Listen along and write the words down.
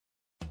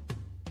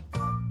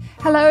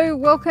Hello,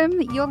 welcome.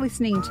 You're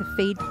listening to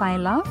Feed, Play,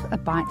 Love, a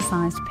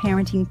bite-sized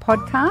parenting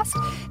podcast.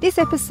 This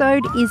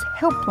episode is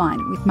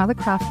Helpline with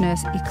Mothercraft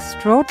nurse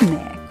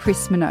extraordinaire,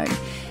 Chris Minogue.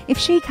 If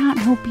she can't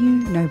help you,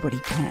 nobody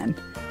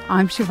can.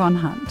 I'm Siobhan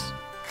Hunt.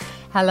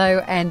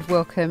 Hello and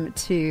welcome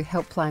to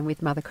Helpline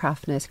with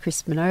Mothercraft nurse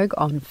Chris Minogue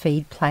on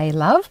Feed, Play,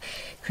 Love.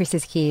 Chris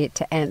is here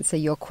to answer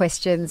your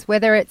questions,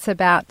 whether it's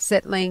about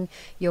settling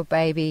your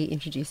baby,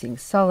 introducing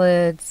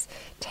solids,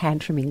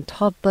 tantruming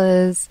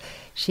toddlers.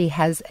 She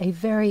has a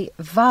very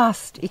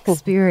vast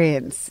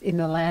experience in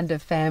the land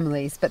of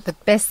families, but the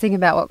best thing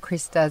about what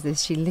Chris does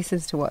is she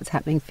listens to what's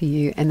happening for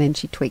you and then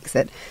she tweaks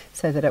it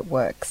so that it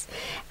works.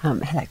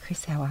 Hello,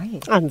 Chris, how are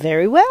you? I'm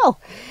very well.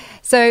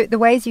 So the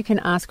ways you can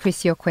ask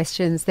Chris your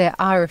questions, there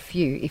are a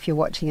few. If you're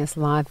watching us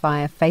live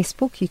via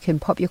Facebook, you can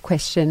pop your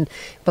question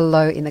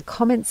below in the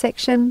comment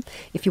section.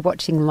 If you're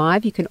watching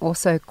live, you can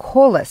also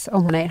call us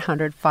on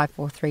 1800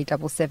 543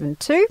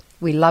 772.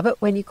 We love it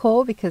when you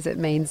call because it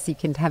means you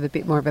can have a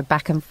bit more of a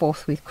back and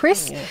forth with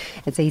Chris. Yeah.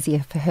 It's easier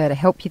for her to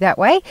help you that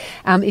way.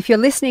 If you're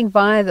listening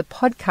via the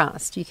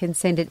podcast, you can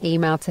send an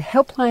email to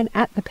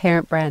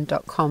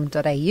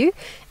helpline@theparentbrand.com.au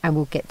and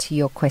we'll get to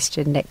your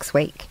question next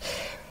week.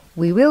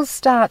 We will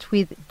start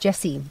with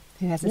Jessie,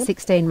 who has a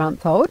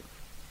 16-month-old.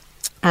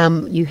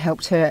 You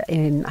helped her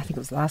in, I think it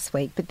was last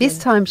week, but this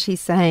time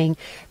she's saying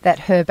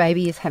that her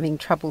baby is having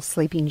trouble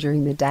sleeping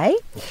during the day.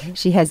 Mm-hmm.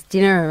 She has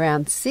dinner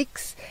around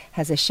 6,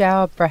 has a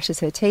shower,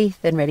 brushes her teeth,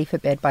 then ready for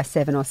bed by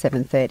 7 or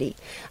 7:30.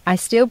 I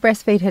still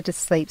breastfeed her to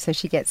sleep so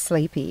she gets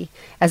sleepy.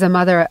 As a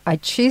mother, I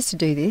choose to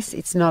do this.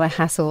 It's not a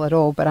hassle at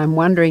all, but I'm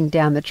wondering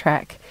down the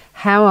track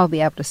how I'll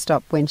be able to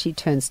stop when she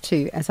turns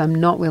 2, as I'm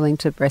not willing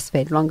to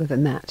breastfeed longer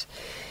than that.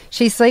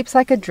 She sleeps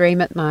like a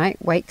dream at night,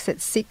 wakes at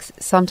 6,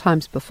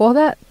 sometimes before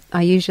that.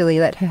 I usually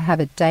let her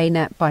have a day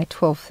nap by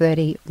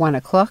 12:30, 1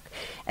 o'clock,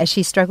 as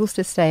she struggles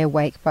to stay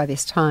awake by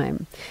this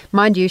time.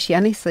 Mind you, she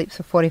only sleeps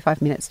for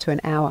 45 minutes to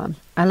an hour.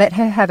 I let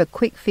her have a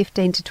quick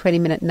 15 to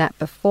 20-minute nap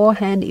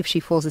beforehand if she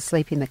falls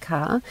asleep in the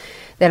car.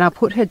 Then I'll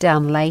put her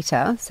down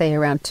later, say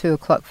around 2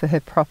 o'clock for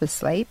her proper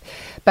sleep.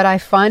 But I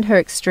find her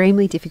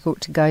extremely difficult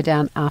to go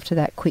down after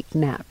that quick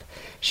nap.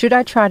 Should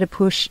I try to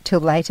push till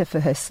later for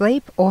her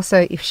sleep?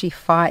 Also, if she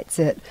fights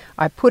it,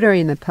 I push her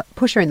in the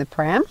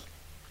pram.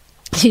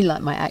 You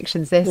like my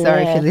actions there? Yeah.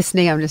 Sorry if you're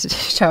listening. I'm just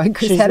showing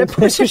Chris how to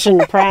push in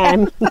the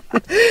pram.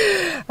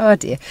 Oh,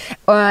 dear.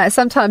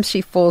 Sometimes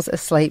she falls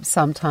asleep,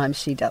 sometimes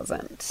she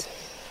doesn't.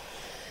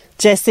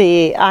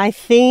 Jessie, I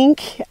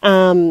think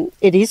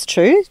it is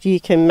true. You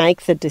can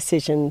make the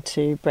decision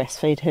to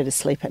breastfeed her to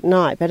sleep at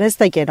night. But as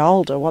they get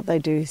older, what they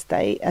do is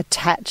they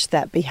attach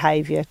that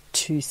behaviour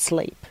to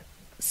sleep.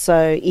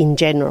 So in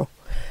general.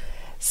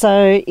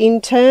 So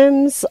in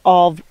terms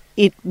of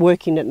it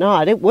working at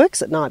night, it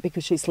works at night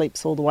because she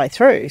sleeps all the way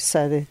through,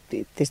 so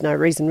there's no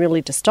reason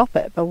really to stop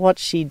it. But what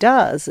she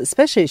does,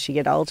 especially as she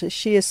gets older,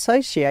 she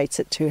associates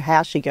it to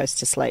how she goes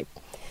to sleep.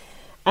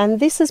 And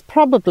this is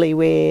probably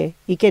where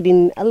you get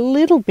in a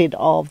little bit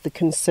of the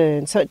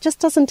concern. So it just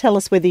doesn't tell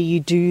us whether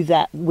you do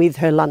that with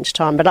her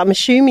lunchtime, but I'm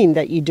assuming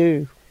that you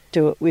do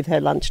it with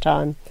her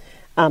lunchtime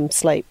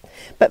sleep.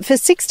 But for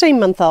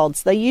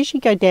 16-month-olds, they usually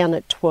go down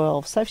at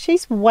 12. So if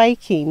she's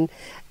waking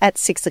at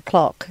 6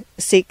 o'clock,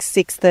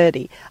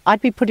 6:30,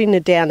 I'd be putting her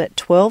down at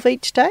 12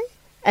 each day,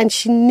 and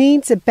she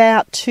needs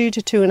about 2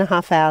 to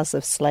 2.5 hours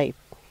of sleep.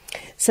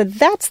 So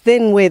that's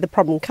then where the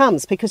problem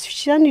comes, because if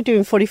she's only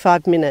doing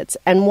 45 minutes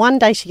and one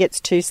day she gets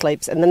 2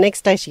 sleeps and the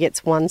next day she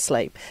gets 1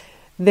 sleep,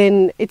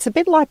 then it's a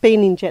bit like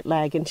being in jet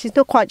lag and she's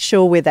not quite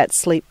sure where that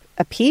sleep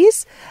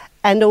appears.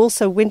 And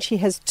also when she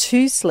has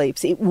 2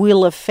 sleeps, it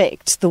will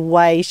affect the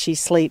way she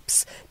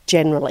sleeps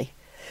generally.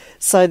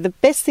 So the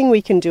best thing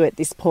we can do at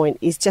this point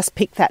is just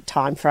pick that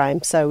time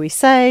frame. So we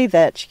say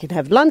that she can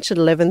have lunch at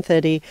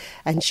 11:30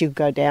 and she'll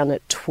go down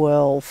at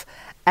 12.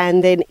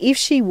 And then if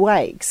she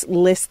wakes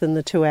less than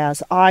the 2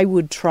 hours, I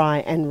would try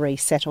and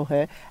resettle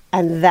her.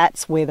 And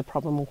that's where the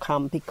problem will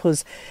come,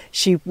 because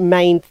she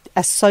may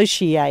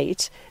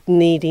associate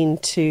needing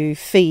to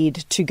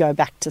feed to go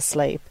back to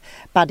sleep.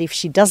 But if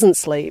she doesn't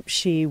sleep,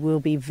 she will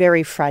be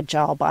very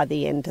fragile by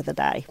the end of the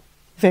day.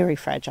 Very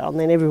fragile, and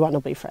then everyone will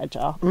be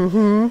fragile.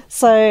 Mm-hmm.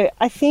 So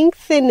I think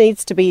there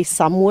needs to be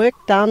some work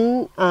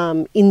done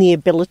in the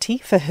ability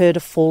for her to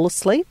fall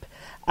asleep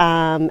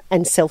and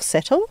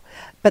self-settle.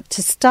 But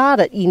to start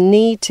it, you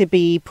need to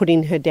be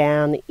putting her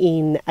down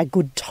in a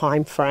good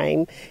time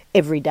frame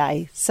every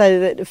day so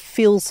that it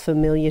feels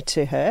familiar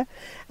to her.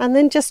 And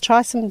then just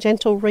try some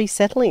gentle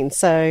resettling.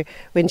 So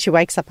when she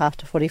wakes up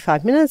after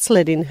 45 minutes,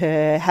 letting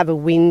her have a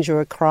whinge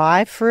or a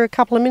cry for a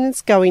couple of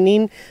minutes, going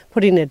in,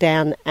 putting her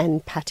down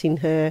and patting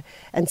her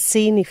and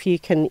seeing if you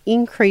can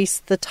increase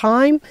the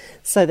time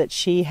so that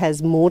she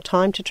has more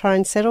time to try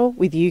and settle,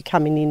 with you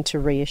coming in to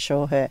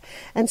reassure her,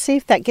 and see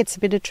if that gets a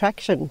bit of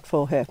traction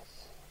for her.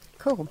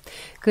 Cool.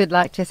 Good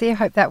luck, Jessie. I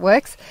hope that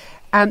works.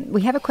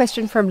 We have a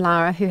question from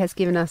Lara, who has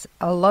given us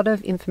a lot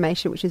of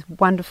information, which is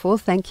wonderful.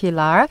 Thank you,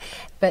 Lara.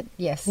 But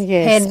yes.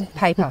 Pen,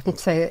 paper,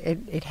 so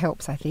it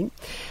helps, I think.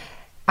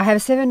 I have a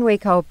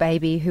 7-week-old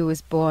baby who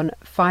was born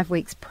 5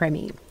 weeks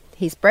preemie.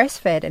 He's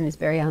breastfed and is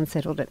very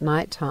unsettled at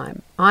night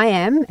time. I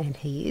am, and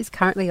he is,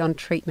 currently on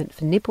treatment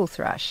for nipple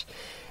thrush,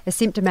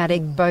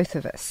 asymptomatic, both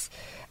of us.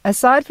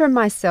 Aside from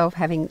myself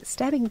having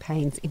stabbing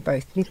pains in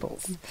both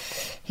nipples.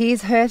 He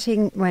is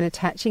hurting when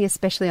attaching,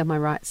 especially on my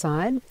right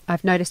side.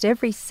 I've noticed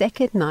every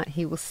second night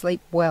he will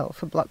sleep well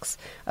for blocks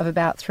of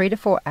about 3 to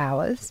 4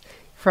 hours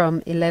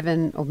from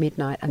 11 or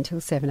midnight until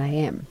 7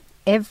 a.m.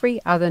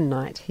 Every other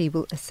night he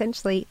will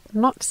essentially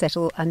not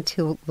settle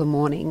until the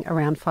morning,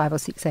 around 5 or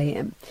 6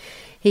 a.m.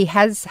 He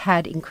has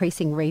had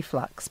increasing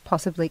reflux,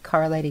 possibly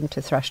correlating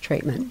to thrush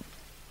treatment.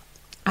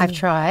 I've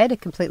tried a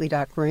completely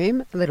dark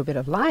room, a little bit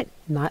of light,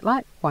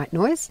 nightlight, white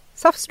noise,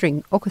 soft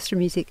string orchestra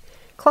music,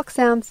 clock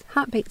sounds,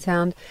 heartbeat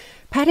sound,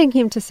 patting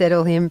him to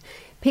settle him,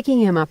 picking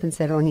him up and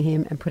settling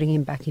him and putting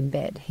him back in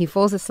bed. He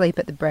falls asleep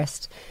at the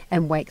breast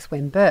and wakes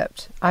when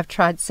burped. I've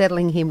tried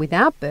settling him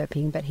without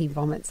burping, but he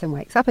vomits and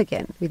wakes up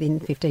again within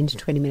 15 to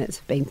 20 minutes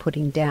of being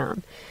putting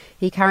down.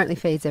 He currently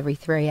feeds every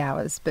 3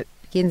 hours, but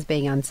begins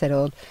being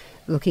unsettled,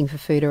 looking for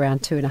food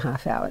around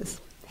 2.5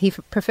 hours. He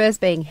prefers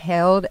being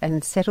held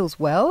and settles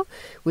well,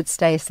 would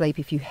stay asleep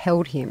if you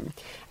held him,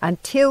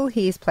 until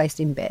he is placed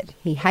in bed.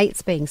 He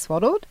hates being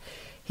swaddled.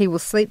 He will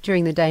sleep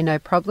during the day, no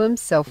problem,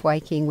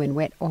 self-waking when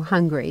wet or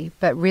hungry,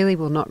 but really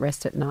will not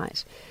rest at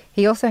night.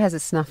 He also has a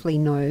snuffly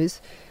nose,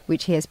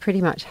 which he has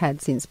pretty much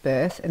had since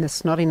birth, and the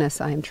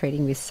snottiness I am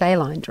treating with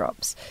saline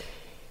drops.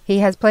 He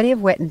has plenty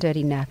of wet and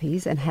dirty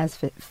nappies and has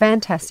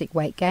fantastic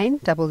weight gain,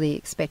 double the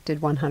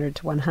expected 100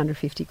 to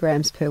 150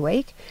 grams per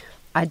week.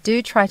 I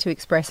do try to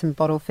express and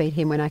bottle feed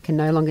him when I can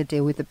no longer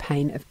deal with the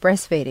pain of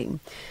breastfeeding.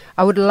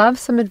 I would love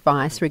some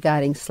advice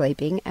regarding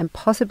sleeping and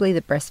possibly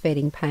the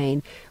breastfeeding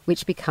pain,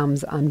 which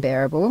becomes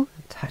unbearable.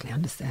 I totally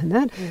understand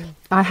that.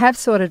 I have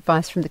sought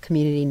advice from the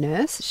community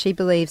nurse. She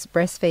believes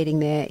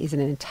breastfeeding there is an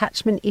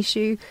attachment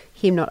issue,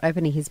 him not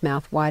opening his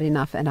mouth wide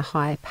enough and a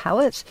high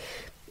palate.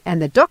 And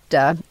the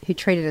doctor, who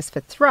treated us for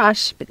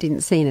thrush but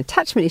didn't see an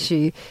attachment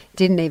issue,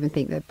 didn't even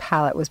think the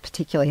palate was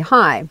particularly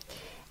high.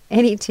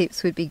 Any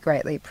tips would be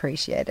greatly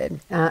appreciated.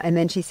 And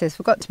then she says,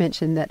 forgot to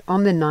mention that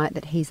on the night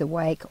that he's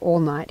awake all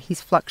night,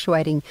 he's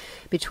fluctuating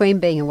between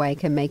being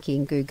awake and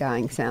making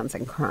goo-going sounds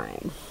and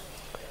crying.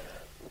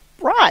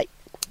 Right.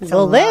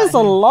 Well, there's a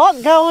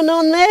lot going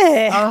on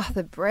there. Oh,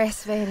 the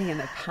breastfeeding and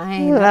the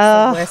pain.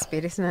 That's the worst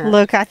bit, isn't it?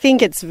 Look, I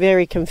think it's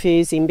very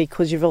confusing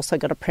because you've also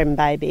got a prem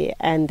baby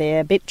and they're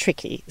a bit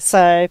tricky.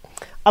 So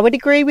I would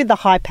agree with the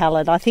high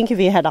palate. I think if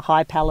he had a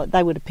high palate,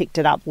 they would have picked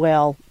it up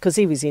well because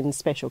he was in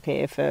special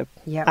care for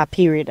a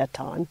period of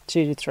time,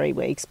 2 to 3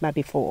 weeks,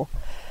 maybe 4.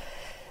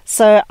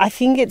 So I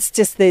think it's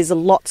just there's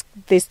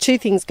two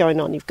things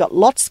going on. You've got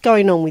lots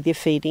going on with your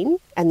feeding,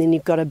 and then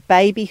you've got a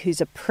baby who's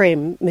a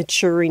prem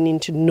maturing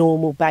into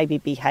normal baby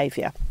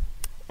behaviour.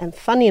 And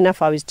funny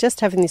enough, I was just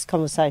having this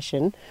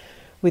conversation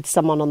with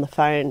someone on the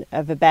phone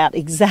of about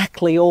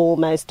exactly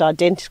almost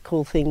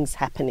identical things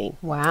happening.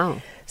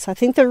 Wow. So I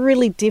think the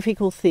really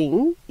difficult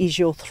thing is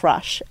your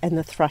thrush and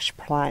the thrush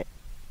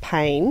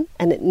pain,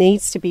 and it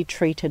needs to be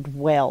treated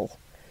well.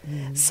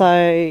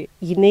 So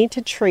you need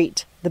to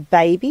treat the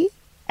baby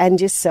and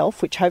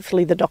yourself, which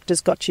hopefully the doctor's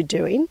got you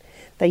doing.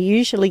 They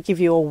usually give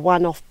you a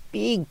one-off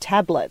big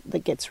tablet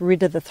that gets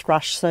rid of the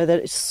thrush so that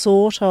it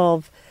sort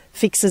of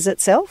fixes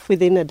itself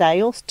within a day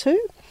or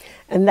two,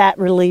 and that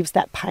relieves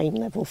that pain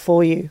level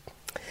for you.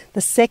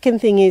 The second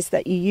thing is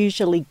that you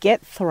usually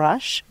get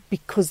thrush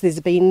because there's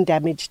been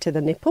damage to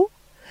the nipple,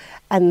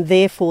 and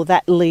therefore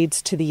that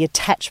leads to the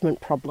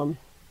attachment problem.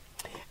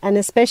 And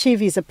especially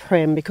if he's a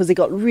prem, because they've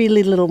got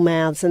really little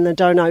mouths and they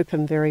don't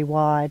open very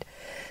wide.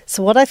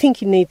 So what I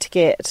think you need to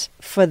get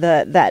for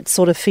that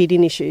sort of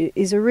feeding issue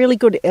is a really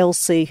good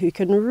LC who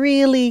can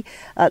really,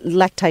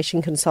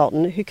 lactation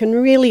consultant, who can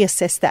really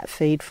assess that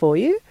feed for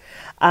you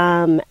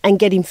and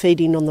get him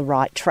feeding on the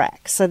right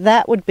track. So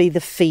that would be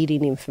the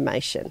feeding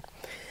information.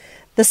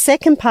 The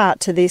second part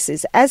to this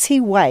is as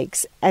he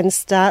wakes and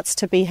starts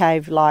to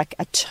behave like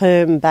a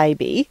term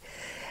baby,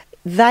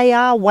 they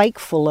are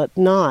wakeful at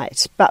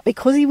night, but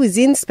because he was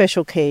in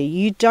special care,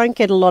 you don't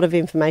get a lot of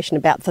information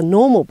about the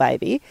normal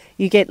baby.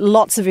 You get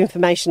lots of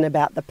information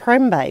about the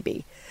prem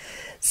baby.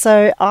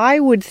 So I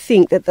would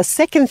think that the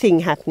second thing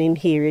happening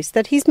here is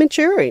that he's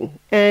maturing,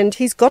 and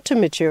he's got to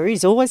mature.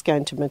 He's always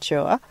going to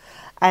mature.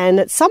 And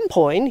at some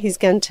point, he's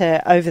going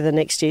to, over the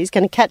next year, he's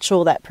going to catch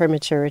all that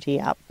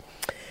prematurity up.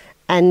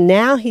 And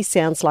now he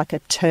sounds like a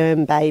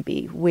term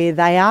baby, where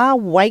they are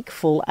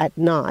wakeful at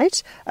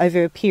night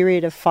over a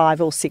period of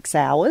 5 or 6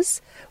 hours,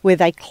 where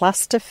they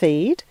cluster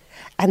feed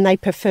and they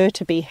prefer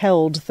to be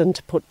held than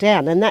to put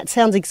down. And that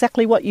sounds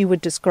exactly what you were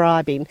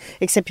describing,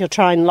 except you're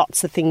trying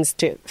lots of things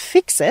to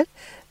fix it.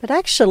 But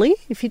actually,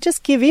 if you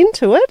just give in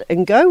to it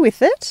and go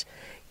with it,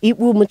 it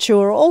will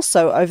mature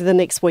also over the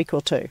next week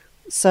or two.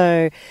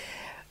 So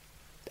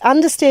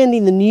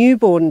understanding the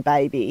newborn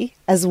baby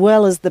as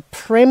well as the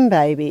prem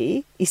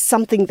baby is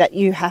something that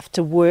you have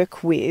to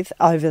work with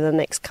over the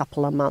next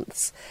couple of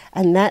months,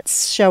 and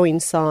that's showing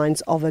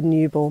signs of a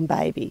newborn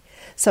baby.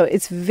 So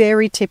it's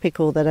very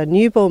typical that a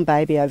newborn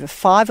baby over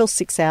 5 or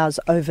 6 hours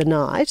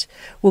overnight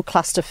will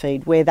cluster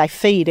feed, where they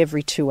feed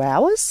every 2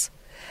 hours.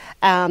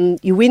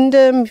 You wind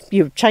them,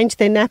 you change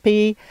their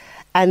nappy,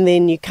 and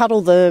then you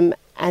cuddle them,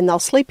 and they'll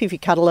sleep if you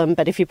cuddle them,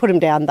 but if you put them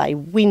down, they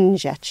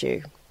whinge at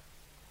you.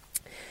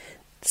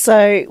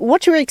 So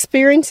what you're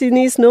experiencing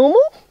is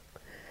normal.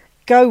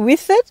 Go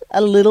with it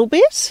a little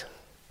bit.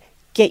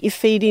 Get your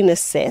feeding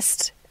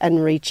assessed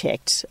and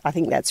rechecked. I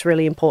think that's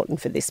really important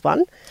for this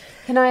one.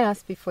 Can I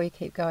ask before you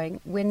keep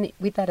going,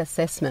 with that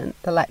assessment,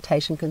 the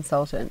lactation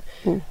consultant,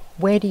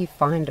 where do you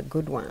find a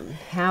good one?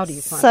 How do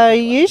you find a good one? So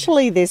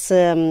usually there's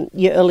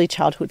your early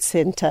childhood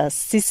centre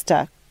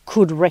sister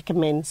could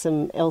recommend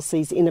some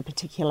LCs in a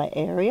particular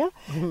area,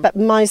 but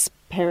most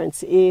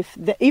parents,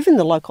 even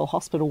the local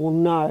hospital will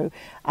know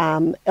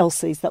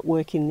LCs that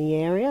work in the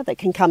area that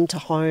can come to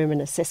home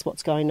and assess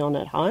what's going on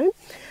at home.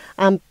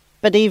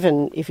 But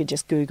even if you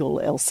just Google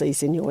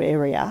LCs in your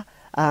area,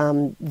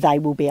 they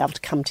will be able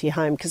to come to your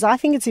home, because I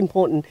think it's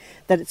important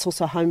that it's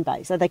also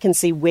home-based, so they can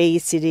see where you're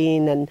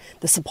sitting and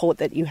the support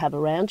that you have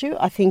around you.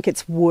 I think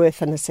it's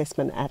worth an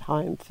assessment at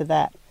home for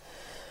that.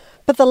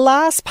 But the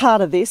last part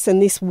of this,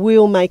 and this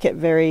will make it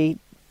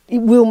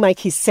will make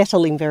his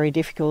settling very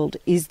difficult,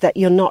 is that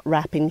you're not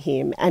wrapping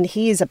him. And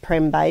he is a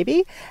prem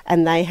baby,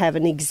 and they have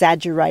an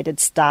exaggerated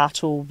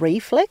startle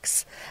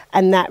reflex,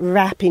 and that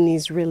wrapping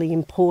is really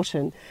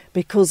important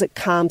because it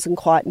calms and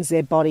quietens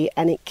their body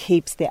and it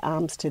keeps their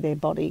arms to their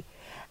body.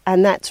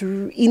 And that's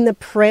in the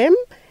prem,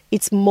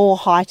 it's more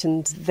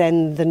heightened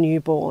than the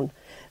newborn.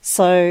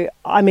 So,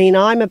 I mean,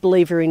 I'm a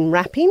believer in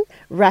wrapping.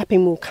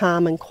 Wrapping will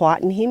calm and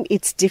quieten him.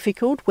 It's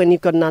difficult when you've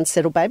got an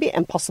unsettled baby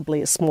and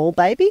possibly a small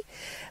baby,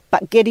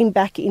 but getting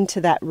back into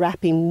that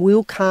wrapping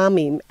will calm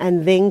him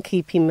and then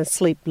keep him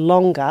asleep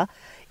longer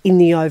in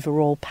the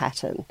overall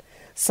pattern.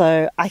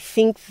 So I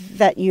think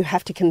that you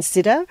have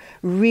to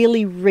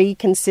really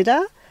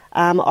reconsider.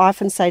 I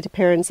often say to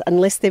parents,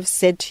 unless they've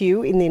said to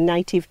you in their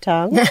native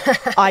tongue,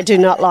 I do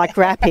not like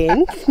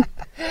wrapping,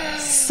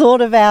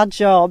 sort of our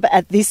job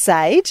at this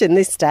age and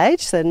this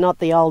stage, so not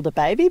the older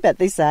baby, but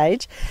this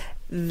age,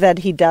 that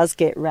he does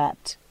get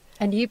wrapped.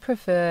 And you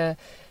prefer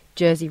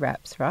jersey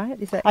wraps, right?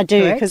 Is that I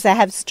do, correct? because they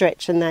have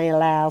stretch and they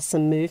allow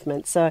some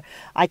movement. So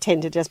I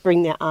tend to just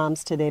bring their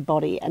arms to their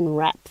body and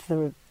wrap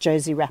the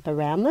jersey wrap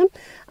around them.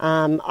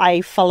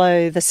 I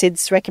follow the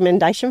SIDS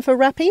recommendation for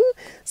wrapping,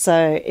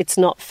 so it's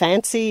not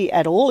fancy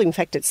at all. In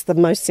fact, it's the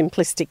most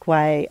simplistic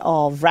way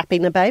of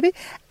wrapping a baby,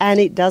 and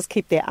it does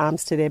keep their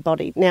arms to their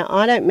body. Now,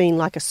 I don't mean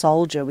like a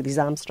soldier with his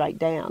arms straight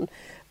down,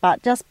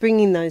 but just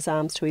bringing those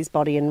arms to his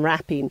body and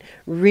wrapping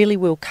really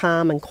will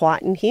calm and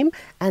quieten him,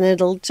 and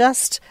it'll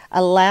just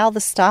allow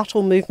the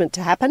startle movement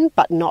to happen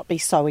but not be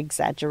so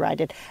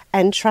exaggerated.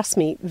 And trust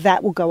me,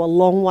 that will go a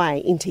long way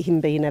into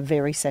him being a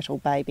very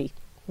settled baby.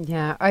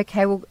 Yeah,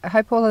 okay. Well, I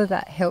hope all of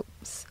that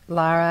helps,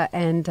 Lara,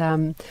 and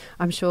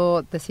I'm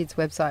sure the SIDS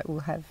website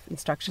will have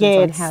instructions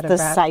on how to wrap. Yeah,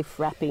 it's the safe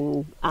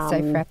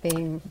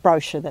wrapping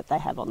brochure that they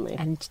have on there.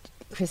 And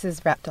Chris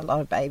has wrapped a lot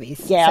of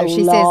babies. Yeah, so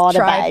she lot says,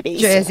 try of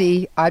babies.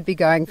 Jersey. I'd be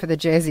going for the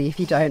Jersey if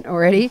you don't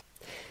already.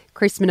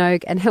 Chris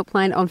Minogue and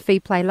Helpline on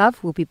Feed Play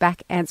Love will be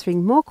back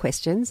answering more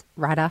questions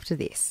right after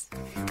this.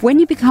 When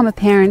you become a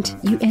parent,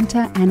 you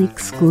enter an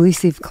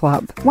exclusive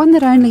club, one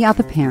that only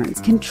other parents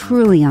can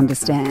truly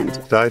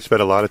understand. I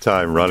spent a lot of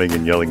time running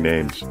and yelling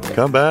names.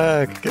 Come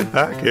back, get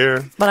back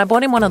here. But I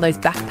bought him one of those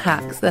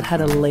backpacks that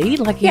had a lead,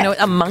 like, you know,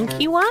 a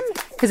monkey one.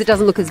 Because it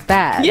doesn't look as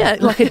bad. Yeah,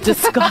 like a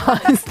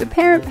disguise. The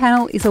Parent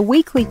Panel is a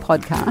weekly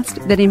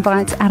podcast that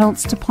invites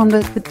adults to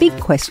ponder the big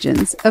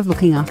questions of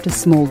looking after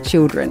small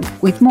children,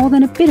 with more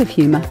than a bit of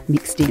humour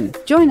mixed in.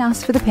 Join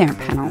us for The Parent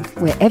Panel,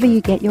 wherever you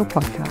get your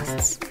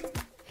podcasts.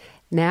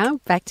 Now,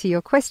 back to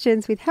your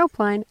questions with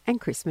Helpline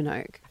and Chris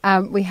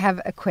Minogue. We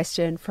have a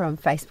question from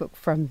Facebook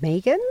from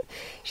Megan.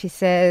 She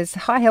says,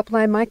 "Hi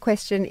Helpline, my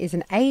question is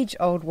an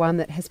age-old one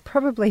that has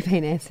probably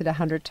been answered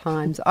 100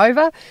 times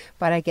over,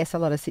 but I guess a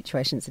lot of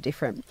situations are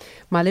different.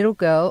 My little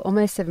girl,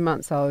 almost 7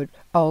 months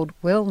old,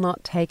 will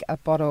not take a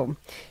bottle.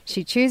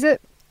 She chews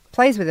it,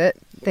 plays with it,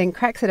 then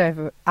cracks it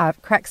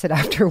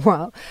after a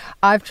while.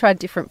 I've tried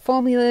different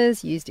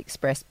formulas, used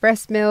express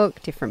breast milk,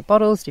 different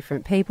bottles,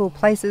 different people,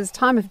 places,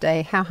 time of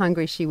day, how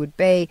hungry she would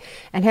be,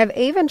 and have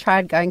even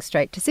tried going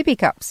straight to sippy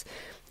cups.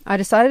 I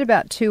decided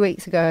about 2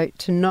 weeks ago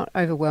to not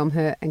overwhelm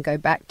her and go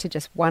back to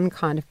just one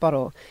kind of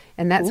bottle,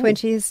 and that's when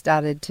she has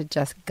started to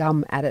just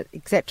gum at it,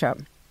 etc.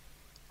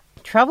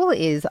 Trouble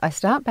is, I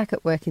start back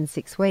at work in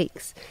 6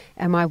 weeks,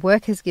 and my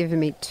work has given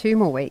me 2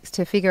 more weeks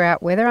to figure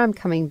out whether I'm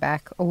coming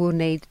back or will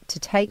need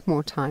to take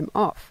more time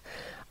off.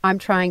 I'm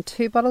trying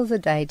 2 bottles a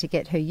day to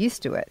get her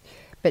used to it,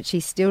 but she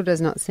still does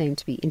not seem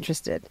to be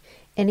interested.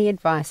 Any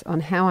advice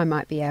on how I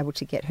might be able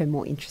to get her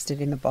more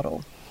interested in the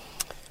bottle?"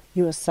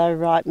 You are so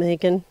right,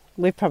 Megan.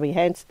 we've probably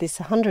answered this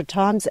 100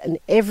 times, and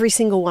every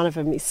single one of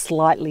them is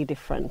slightly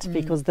different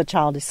because the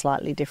child is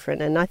slightly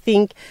different. And I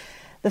think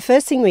the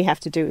first thing we have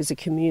to do as a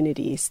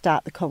community is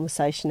start the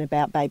conversation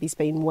about babies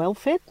being well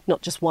fed,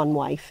 not just one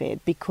way fed,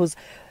 because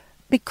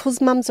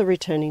mums are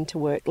returning to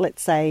work,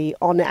 let's say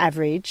on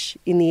average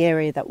in the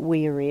area that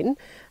we're in,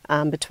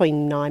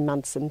 between 9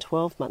 months and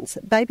 12 months,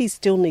 babies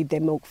still need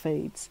their milk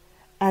feeds.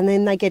 And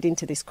then they get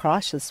into this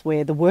crisis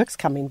where the work's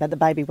coming, but the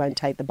baby won't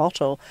take the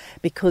bottle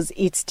because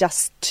it's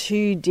just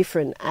too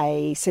different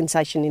a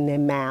sensation in their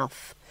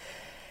mouth.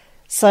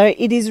 So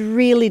it is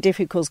really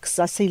difficult because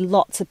I see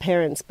lots of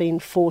parents being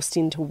forced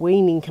into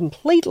weaning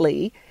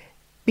completely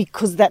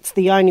because that's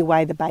the only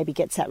way the baby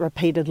gets that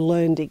repeated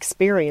learned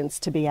experience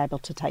to be able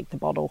to take the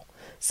bottle.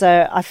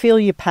 So I feel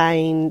your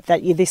pain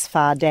that you're this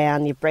far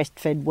down, you've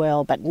breastfed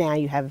well, but now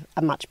you have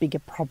a much bigger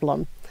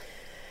problem.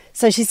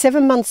 So she's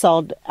 7 months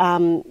old.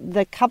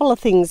 The couple of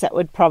things that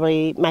would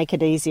probably make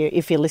it easier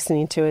if you're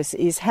listening to us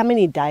is how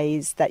many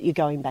days that you're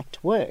going back to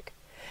work.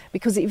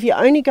 Because if you're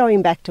only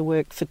going back to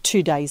work for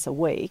 2 days a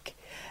week,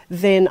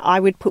 then I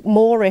would put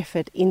more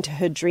effort into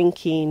her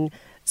drinking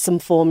some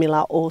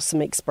formula or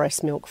some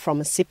express milk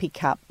from a sippy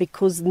cup,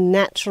 because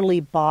naturally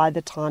by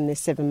the time they're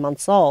 7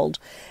 months old,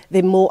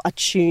 they're more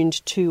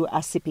attuned to a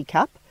sippy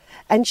cup.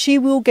 And she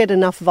will get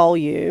enough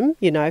volume,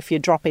 you know, if you're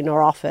dropping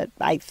her off at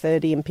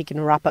 8:30 and picking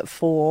her up at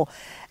 4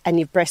 and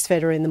you've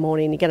breastfed her in the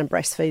morning, you're going to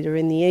breastfeed her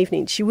in the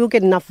evening. She will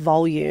get enough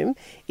volume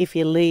if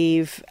you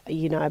leave,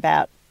 you know,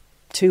 about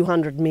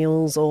 200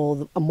 mils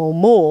or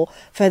more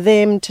for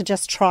them to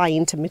just try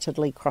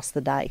intermittently across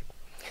the day.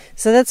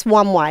 So that's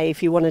one way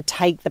if you want to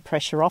take the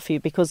pressure off you,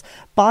 because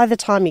by the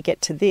time you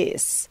get to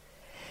this,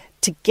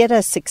 to get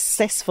her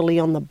successfully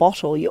on the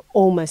bottle, you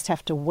almost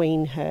have to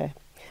wean her.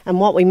 And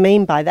what we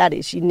mean by that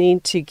is you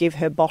need to give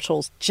her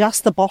bottles,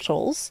 just the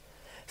bottles,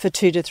 for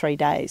 2 to 3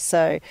 days.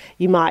 So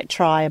you might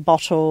try a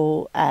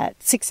bottle at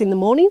 6 in the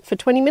morning for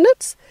 20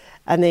 minutes,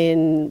 and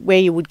then where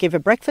you would give her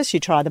breakfast, you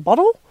try the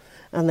bottle,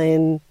 and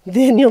then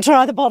you'll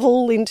try the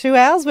bottle in 2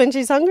 hours when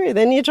she's hungry,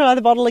 then you try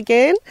the bottle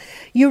again.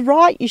 You're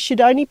right, you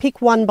should only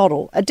pick one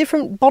bottle. A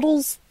different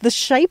bottle's, the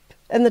shape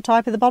and the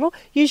type of the bottle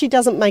usually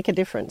doesn't make a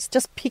difference.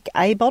 Just pick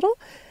a bottle.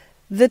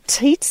 The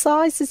teat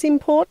size is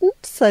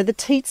important. So the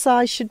teat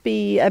size should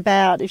be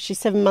about, if she's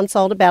 7 months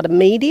old, about a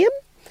medium.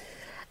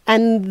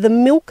 And the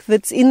milk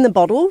that's in the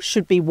bottle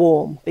should be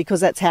warm,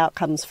 because that's how it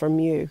comes from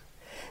you.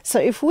 So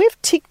if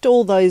we've ticked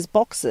all those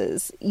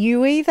boxes,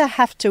 you either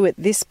have to, at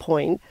this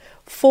point,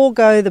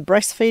 forego the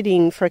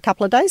breastfeeding for a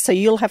couple of days. So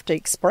you'll have to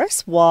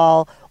express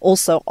while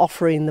also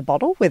offering the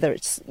bottle, whether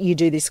it's you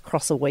do this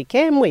across a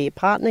weekend where your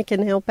partner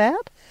can help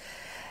out.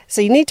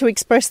 So you need to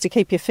express to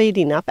keep your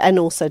feeding up, and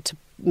also to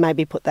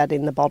maybe put that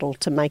in the bottle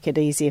to make it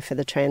easier for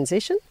the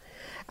transition.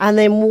 And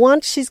then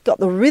once she's got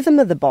the rhythm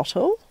of the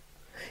bottle,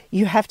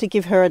 you have to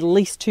give her at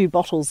least 2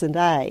 bottles a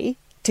day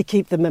to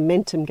keep the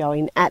momentum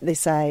going at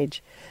this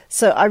age.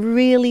 So I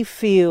really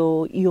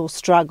feel your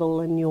struggle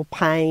and your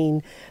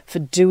pain for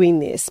doing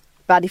this.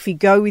 But if you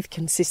go with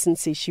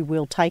consistency, she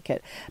will take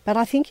it. But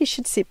I think you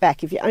should sit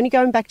back. If you're only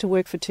going back to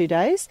work for 2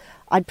 days,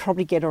 I'd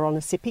probably get her on a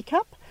sippy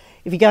cup.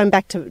 If you're going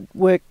back to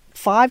work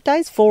 5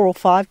 days, 4 or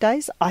 5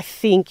 days, I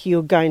think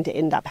you're going to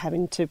end up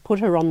having to put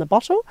her on the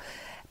bottle.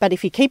 But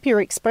if you keep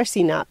your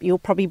expressing up, you'll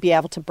probably be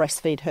able to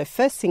breastfeed her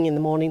first thing in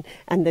the morning,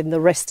 and then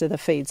the rest of the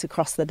feeds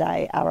across the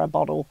day are a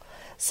bottle.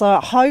 So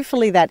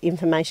hopefully that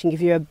information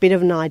gives you a bit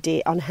of an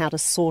idea on how to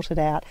sort it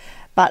out.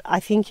 But I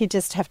think you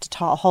just have to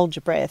hold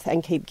your breath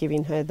and keep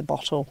giving her the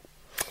bottle.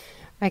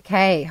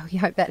 Okay, we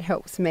hope that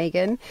helps,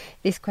 Megan.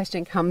 This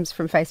question comes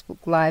from Facebook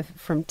Live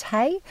from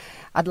Tay.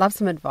 I'd love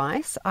some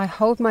advice. I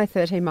hold my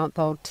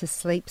 13-month-old to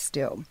sleep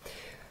still.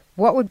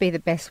 What would be the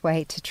best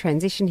way to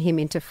transition him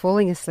into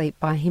falling asleep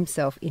by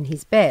himself in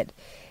his bed?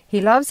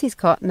 He loves his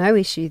cot, no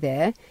issue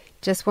there,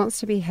 just wants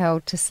to be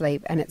held to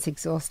sleep, and it's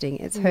exhausting.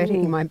 It's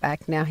hurting my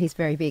back now. He's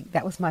very big.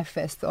 That was my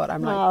first thought.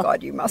 I'm like,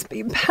 God, you must be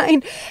in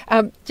pain.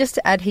 Just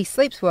to add, he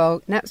sleeps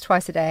well, naps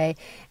twice a day,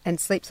 and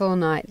sleeps all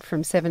night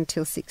from 7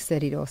 till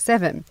 6:30 or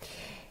 7.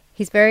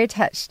 He's very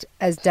attached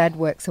as Dad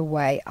works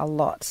away a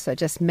lot, so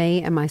just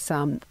me and my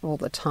son all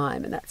the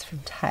time, and that's from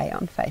Tay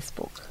on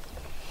Facebook.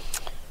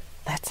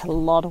 That's a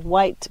lot of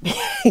weight to be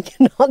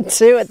hanging on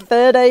to at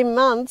 13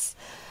 months.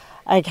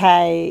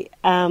 Okay,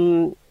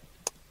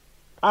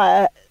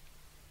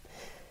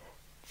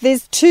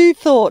 there's 2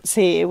 thoughts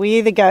here. We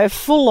either go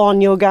full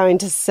on, you're going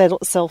to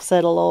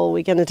self-settle, or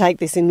we're going to take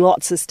this in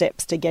lots of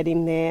steps to get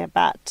him there.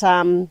 But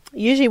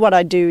usually what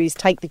I do is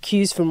take the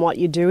cues from what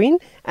you're doing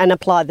and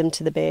apply them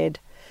to the bed.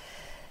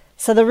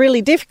 So the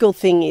really difficult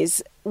thing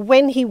is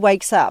when he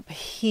wakes up,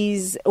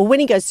 when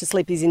he goes to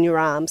sleep, he's in your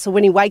arms. So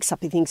when he wakes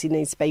up, he thinks he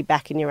needs to be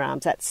back in your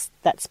arms.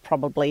 That's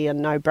probably a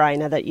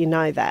no-brainer that you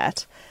know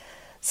that.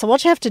 So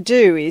what you have to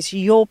do is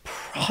you're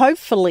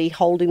hopefully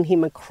holding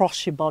him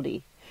across your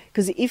body.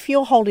 Because if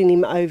you're holding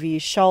him over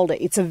your shoulder,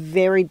 it's a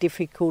very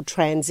difficult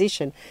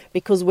transition,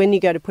 because when you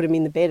go to put him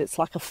in the bed, it's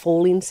like a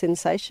falling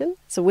sensation.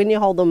 So when you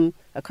hold them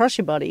across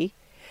your body,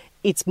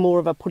 it's more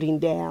of a putting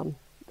down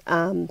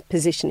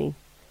positioning.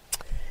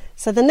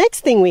 So the next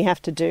thing we have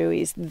to do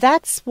is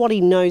that's what he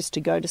knows to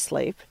go to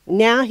sleep.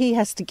 Now he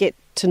has to get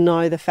to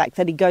know the fact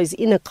that he goes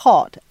in a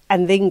cot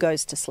and then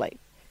goes to sleep.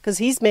 Because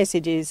his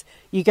message is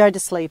you go to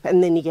sleep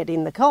and then you get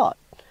in the cot.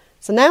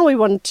 So now we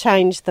want to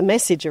change the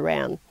message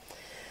around.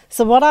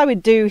 So what I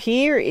would do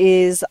here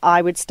is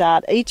I would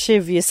start each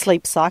of your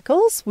sleep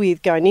cycles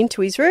with going into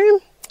his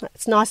room.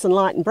 It's nice and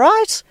light and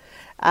bright.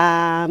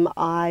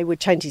 I would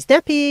change his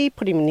nappy,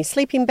 put him in his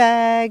sleeping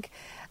bag.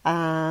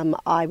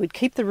 I would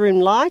keep the room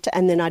light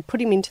and then I'd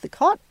put him into the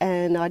cot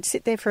and I'd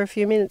sit there for a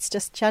few minutes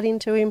just chatting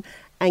to him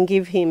and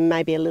give him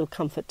maybe a little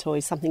comfort toy,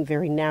 something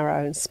very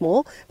narrow and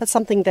small, but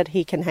something that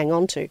he can hang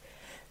on to.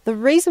 The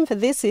reason for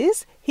this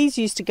is he's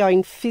used to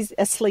going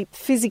asleep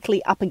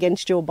physically up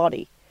against your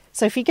body.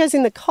 So if he goes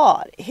in the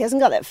cot, he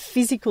hasn't got that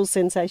physical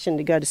sensation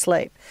to go to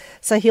sleep.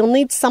 So he'll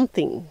need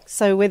something.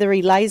 So whether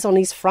he lays on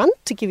his front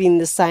to give him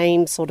the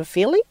same sort of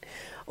feeling,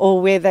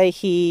 or whether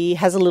he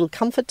has a little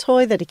comfort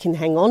toy that he can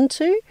hang on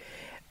to,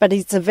 but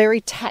it's a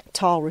very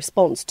tactile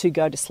response to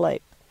go to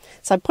sleep.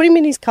 So I put him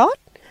in his cot,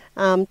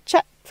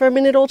 chat for a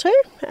minute or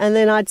two, and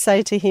then I'd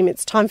say to him,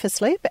 it's time for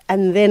sleep,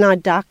 and then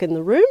I'd darken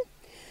the room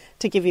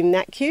to give him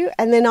that cue,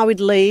 and then I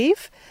would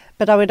leave,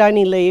 but I would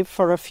only leave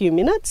for a few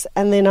minutes,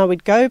 and then I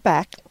would go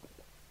back.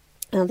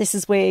 Now this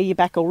is where your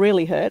back will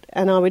really hurt,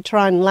 and I would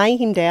try and lay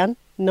him down,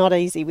 not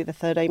easy with a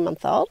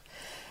 13-month-old,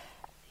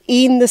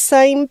 in the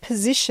same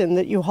position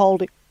that you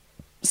hold it,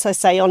 so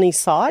say on his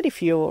side,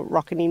 if you're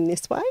rocking him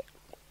this way,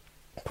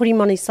 put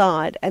him on his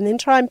side, and then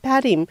try and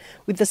pat him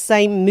with the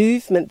same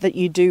movement that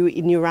you do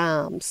in your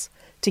arms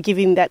to give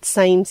him that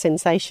same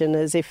sensation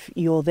as if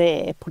you're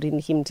there, putting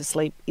him to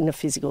sleep in a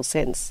physical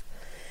sense.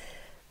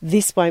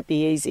 This won't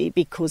be easy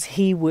because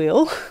he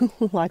will,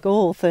 like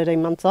all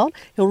 13-months-old,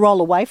 he'll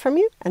roll away from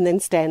you and then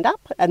stand up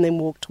and then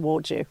walk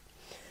towards you.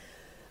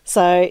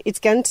 So it's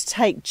going to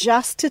take,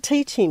 just to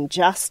teach him,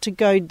 just to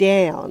go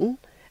down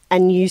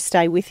and you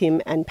stay with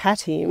him and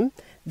pat him,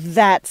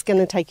 that's going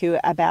to take you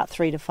about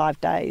 3 to 5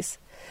 days.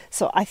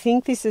 So I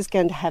think this is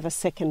going to have a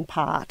second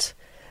part.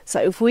 So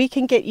if we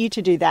can get you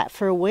to do that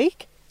for a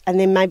week and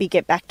then maybe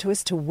get back to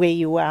us to where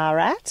you are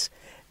at,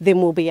 then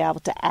we'll be able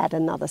to add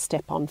another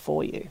step on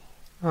for you.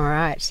 All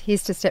right,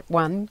 here's to step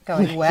 1,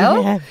 going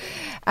well.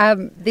 Yeah.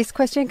 This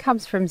question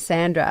comes from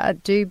Sandra.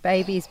 Do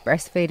babies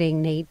breastfeeding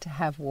need to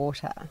have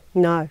water?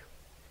 No.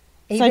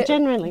 So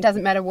generally... It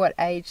doesn't matter what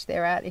age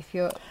they're at if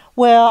you're...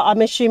 Well,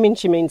 I'm assuming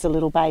she means a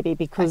little baby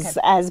because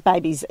as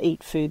babies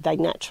eat food, they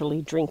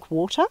naturally drink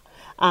water.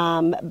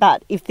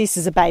 But if this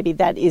is a baby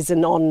that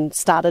isn't on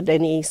started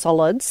any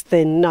solids,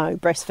 then no,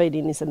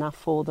 breastfeeding is enough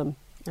for them.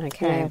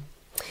 Okay.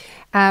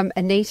 Yeah.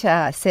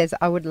 Anita says,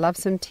 I would love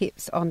some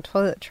tips on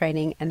toilet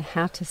training and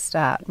how to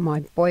start.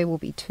 My boy will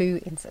be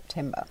 2 in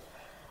September.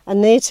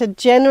 Anita,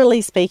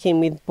 generally speaking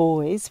with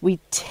boys, we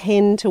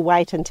tend to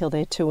wait until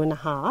they're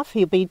 2.5.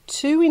 He'll be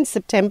 2 in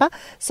September.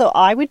 So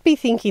I would be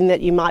thinking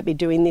that you might be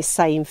doing this,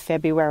 say, in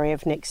February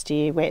of next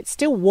year, where it's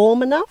still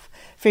warm enough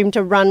for him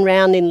to run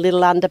around in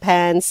little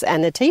underpants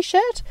and a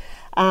T-shirt.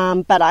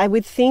 But I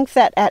would think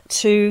that at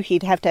 2,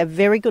 he'd have to have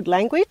very good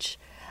language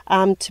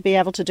to be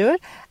able to do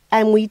it.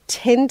 And we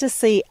tend to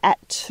see at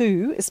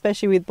 2,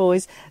 especially with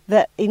boys,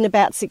 that in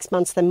about 6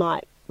 months they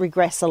might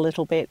regress a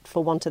little bit,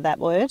 for want of that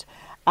word,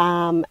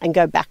 and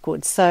go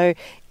backwards. So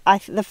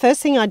the first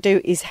thing I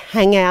do is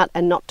hang out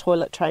and not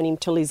toilet train him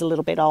till he's a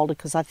little bit older,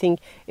 because I think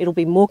it'll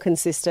be more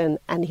consistent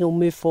and he'll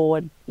move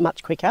forward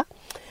much quicker.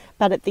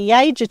 But at the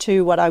age of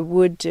 2, what I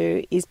would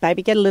do is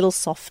maybe get a little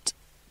soft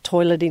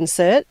toilet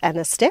insert and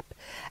a step,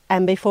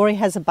 and before he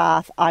has a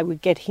bath, I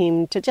would get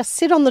him to just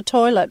sit on the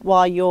toilet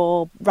while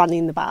you're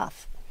running the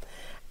bath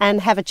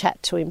and have a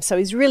chat to him. So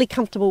he's really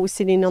comfortable with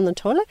sitting on the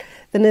toilet.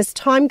 Then as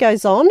time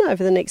goes on,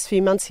 over the next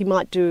few months, he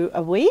might do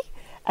a wee,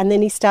 and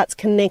then he starts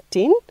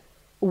connecting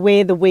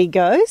where the wee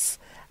goes,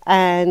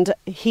 and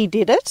he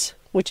did it,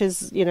 which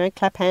is,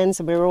 clap hands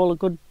and we're all a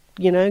good,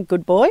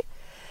 good boy.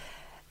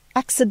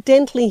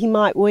 Accidentally, he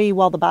might wee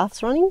while the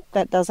bath's running.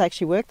 That does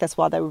actually work. That's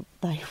why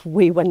they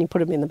wee when you put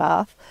them in the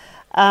bath.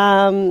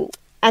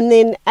 And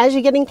then as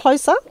you're getting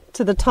closer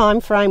to the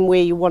time frame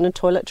where you want a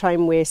toilet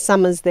train, where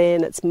summer's there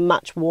and it's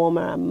much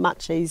warmer and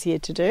much easier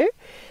to do,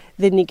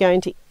 then you're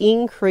going to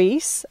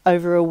increase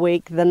over a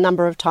week the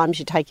number of times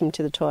you take him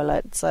to the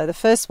toilet. So the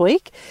first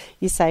week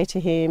you say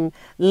to him,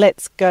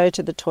 let's go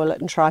to the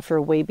toilet and try for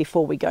a wee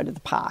before we go to the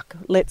park.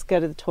 Let's go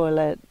to the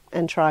toilet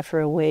and try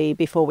for a wee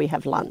before we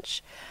have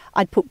lunch.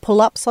 I'd put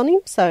pull-ups on him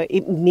so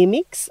it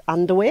mimics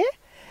underwear.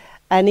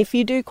 And if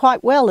you do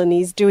quite well and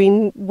he's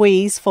doing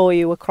wees for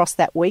you across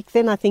that week,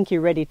 then I think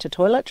you're ready to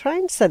toilet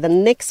train. So the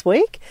next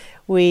week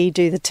we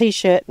do the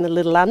T-shirt and the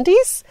little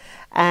undies,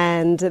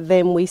 and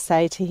then we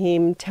say to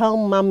him, tell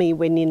mummy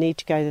when you need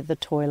to go to the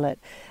toilet.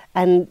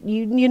 and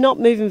you're not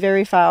moving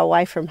very far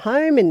away from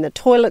home and the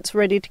toilet's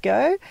ready to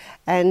go,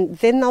 and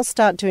then they'll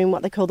start doing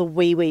what they call the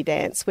wee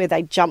dance, where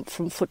they jump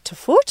from foot to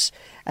foot,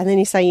 and then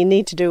you say you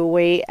need to do a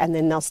wee, and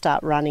then they'll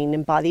start running,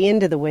 and by the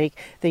end of the week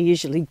they're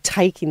usually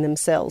taking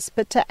themselves.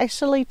 But to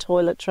actually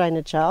toilet train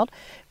a child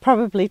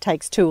probably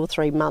takes 2 or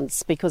 3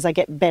 months, because they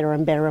get better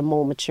and better and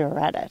more mature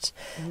at it.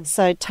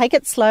 So take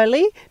it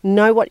slowly,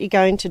 know what you're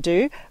going to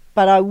do,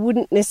 but I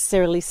wouldn't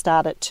necessarily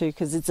start at 2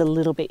 because it's a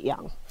little bit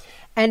young.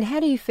 And how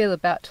do you feel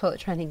about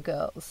toilet training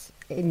girls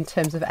in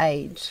terms of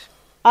age?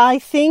 I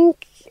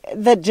think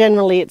that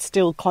generally it's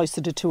still closer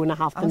to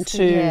 2.5 than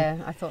 2. Yeah,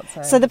 I thought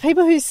so. So the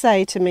people who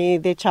say to me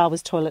their child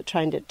was toilet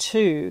trained at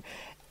 2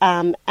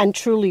 and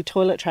truly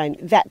toilet trained,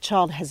 that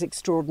child has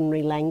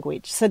extraordinary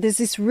language. So there's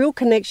this real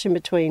connection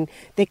between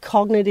their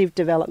cognitive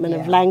development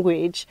of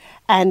language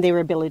and their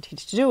ability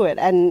to do it.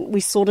 And we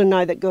sort of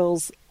know that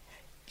girls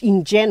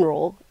in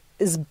general,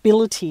 his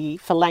ability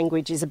for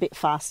language is a bit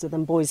faster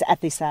than boys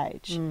at this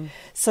age.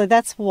 So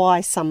that's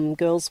why some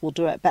girls will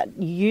do it. But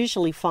you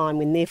usually find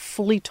when they're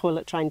fully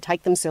toilet trained,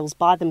 take themselves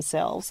by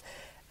themselves,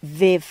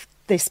 their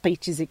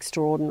speech is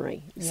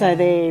extraordinary. So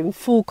they're in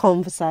full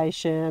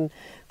conversation.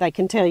 They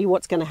can tell you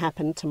what's going to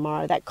happen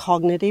tomorrow. That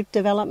cognitive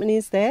development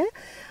is there.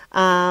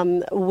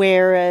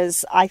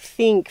 Whereas I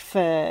think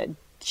for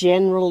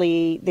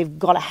generally they've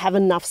got to have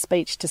enough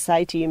speech to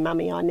say to you,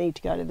 Mummy, I need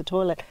to go to the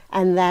toilet,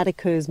 and that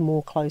occurs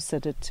more closer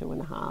to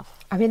 2.5.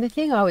 I mean, the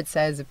thing I would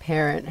say as a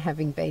parent,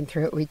 having been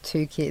through it with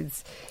 2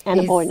 kids, and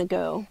a boy and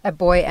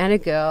a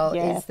girl,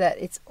 is that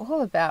it's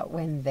all about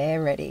when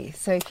they're ready.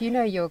 So if you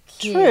know your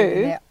kid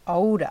and they're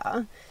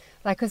older,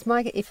 like, because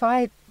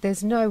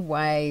there's no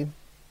way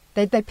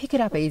they pick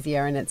it up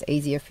easier, and it's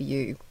easier for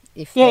you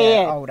if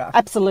they're older.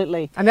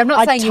 Absolutely. I mean, I'm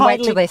not saying you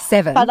wait till they're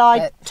 7. But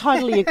I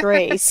totally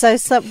agree. So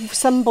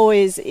some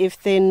boys, if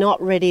they're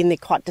not ready and they're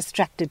quite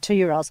distracted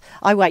 2-year-olds,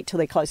 I wait till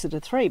they're closer to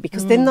 3,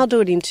 because then they'll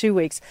do it in 2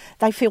 weeks.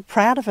 They feel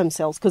proud of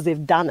themselves because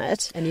they've done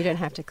it. And you don't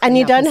have to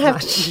clean up as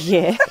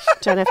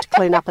much. Don't have to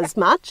clean up as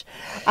much.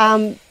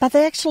 But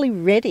they're actually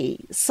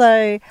ready.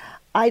 So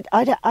I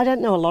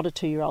don't know a lot of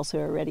 2-year-olds who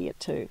are ready at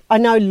 2. I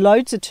know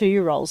loads of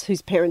 2-year-olds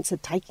whose parents are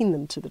taking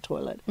them to the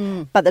toilet,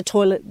 but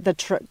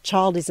the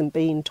child isn't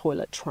being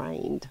toilet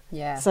trained.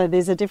 Yeah. So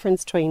there's a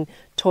difference between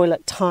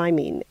toilet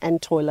timing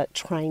and toilet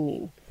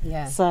training.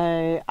 Yeah.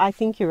 So I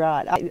think you're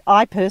right.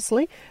 I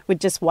personally would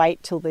just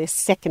wait till their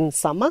 2nd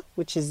summer,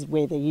 which is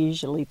where they're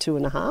usually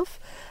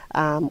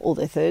 2.5, or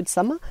their 3rd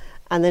summer,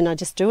 and then I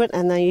just do it,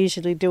 and they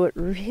usually do it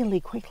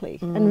really quickly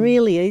and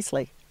really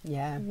easily.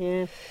 Yeah.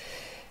 Yeah.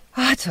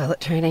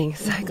 Toilet training.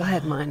 So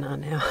glad mine are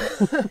now.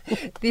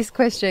 This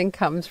question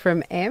comes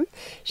from Em.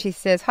 She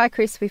says, Hi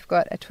Chris, we've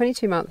got a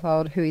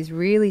 22-month-old who is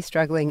really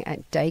struggling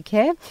at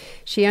daycare.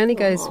 She only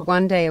goes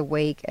 1 day a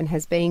week and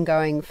has been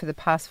going for the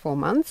past 4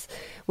 months.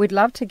 We'd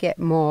love to get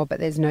more, but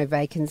there's no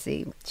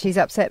vacancy. She's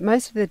upset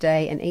most of the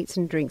day and eats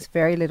and drinks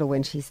very little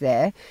when she's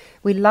there.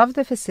 We love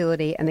the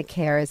facility and the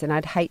carers, and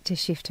I'd hate to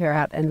shift her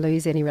out and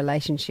lose any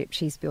relationship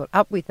she's built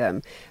up with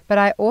them. But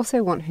I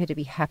also want her to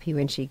be happy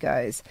when she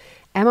goes.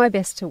 Am I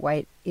best to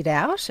wait it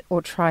out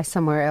or try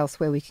somewhere else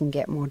where we can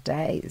get more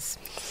days?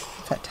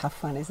 It's a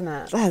tough one, isn't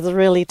it? That's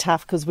really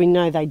tough, because we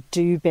know they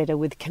do better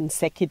with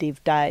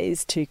consecutive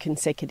days, 2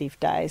 consecutive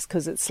days,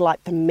 because it's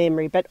like the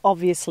memory. But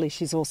obviously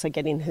she's also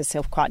getting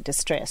herself quite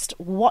distressed.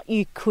 What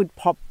you could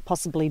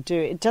possibly do,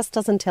 it just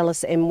doesn't tell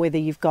us, Em, whether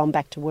you've gone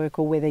back to work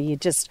or whether you're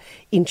just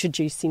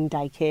introducing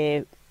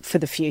daycare for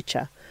the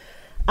future.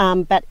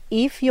 But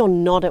if you're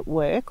not at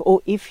work,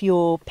 or if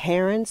your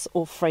parents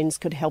or friends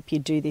could help you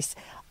do this,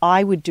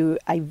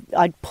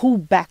 I'd pull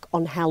back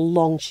on how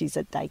long she's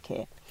at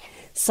daycare.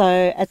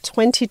 So at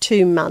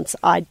 22 months,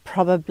 I'd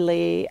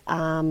probably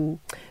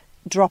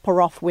drop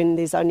her off when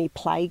there's only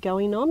play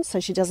going on, so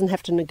she doesn't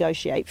have to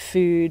negotiate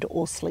food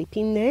or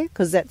sleeping there,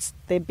 because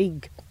they're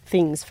big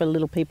things for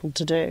little people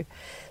to do.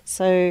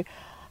 So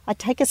I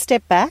take a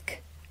step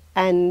back,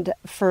 and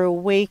for a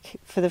week,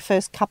 for the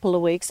first couple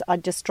of weeks,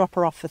 I'd just drop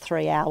her off for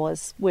 3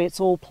 hours where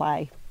it's all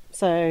play.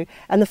 So,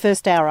 and the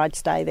first hour I'd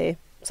stay there.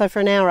 So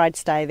for an hour I'd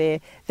stay there,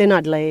 then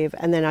I'd leave,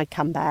 and then I'd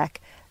come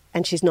back,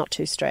 and she's not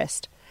too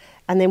stressed.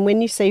 And then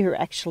when you see her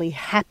actually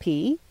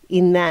happy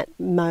in that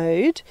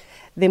mode,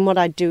 then what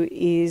I do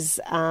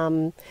is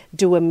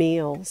do a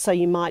meal. So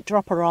you might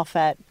drop her off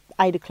at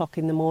 8 o'clock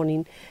in the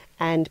morning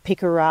and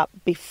pick her up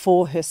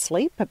before her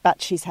sleep,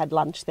 but she's had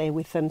lunch there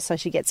with them, so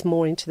she gets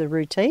more into the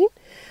routine.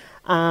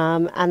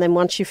 And then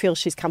once you feel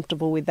she's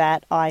comfortable with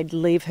that, I'd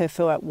leave her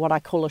for what I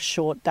call a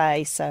short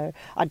day. So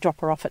I'd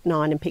drop her off at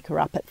 9 and pick her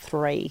up at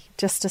 3,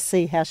 just to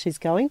see how she's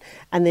going,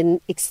 and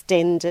then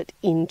extend it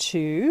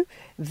into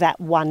that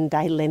 1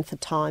 day length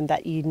of time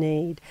that you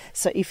need.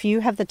 So if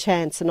you have the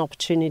chance and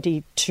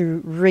opportunity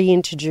to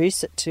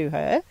reintroduce it to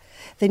her,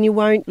 then you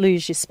won't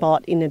lose your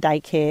spot in a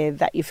daycare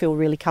that you feel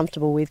really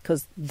comfortable with,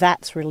 because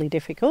that's really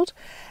difficult.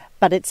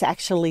 But it's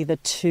actually the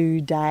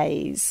 2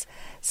 days.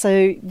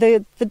 So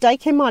the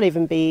daycare might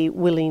even be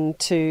willing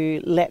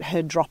to let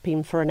her drop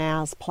in for an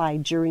hour's play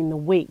during the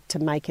week to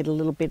make it a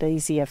little bit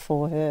easier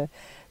for her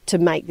to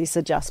make this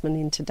adjustment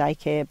into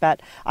daycare.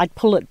 But I'd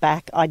pull it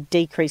back, I'd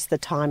decrease the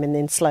time and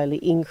then slowly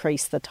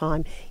increase the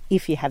time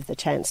if you have the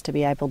chance to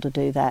be able to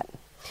do that.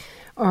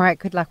 All right,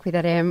 good luck with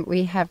that, Em.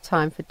 We have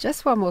time for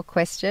just one more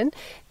question.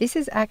 This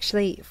is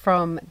actually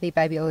from the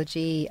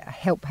Babyology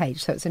help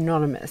page, so it's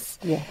anonymous.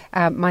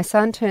 Yeah. My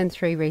son turned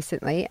 3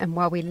 recently, and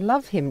while we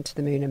love him to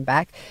the moon and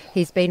back,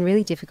 he's been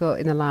really difficult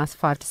in the last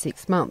 5 to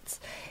 6 months.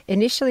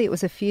 Initially, it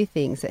was a few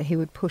things that he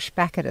would push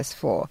back at us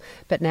for,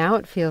 but now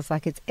it feels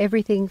like it's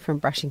everything from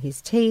brushing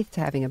his teeth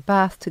to having a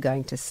bath to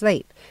going to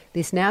sleep.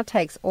 This now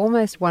takes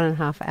almost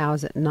 1.5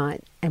 hours at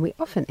night, and we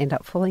often end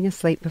up falling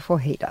asleep before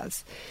he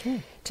does. Yeah.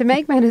 To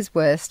make matters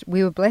worse,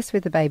 we were blessed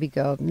with a baby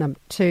girl,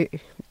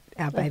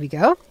 our baby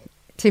girl,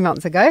 2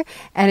 months ago,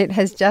 and it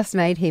has just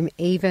made him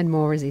even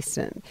more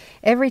resistant.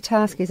 Every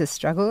task is a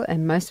struggle,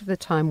 and most of the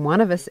time one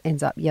of us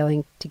ends up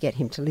yelling to get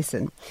him to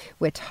listen.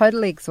 We're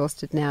totally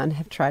exhausted now and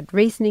have tried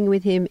reasoning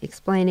with him,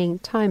 explaining,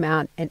 time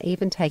out, and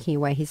even taking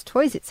away his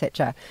toys,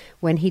 etc.,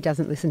 when he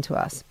doesn't listen to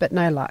us, but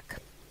no luck.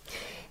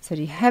 So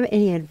do you have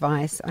any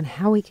advice on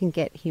how we can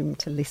get him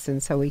to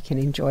listen so we can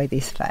enjoy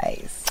this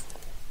phase?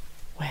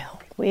 Well,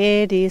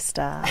 where do you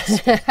start?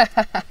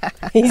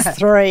 He's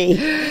 3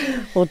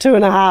 or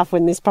 2.5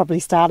 when this probably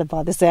started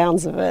by the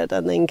sounds of it,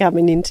 and then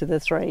coming into the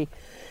 3.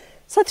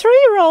 So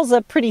 3-year-olds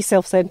are pretty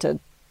self-centred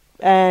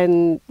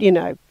and,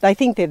 they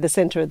think they're the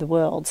centre of the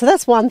world. So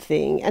that's one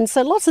thing. And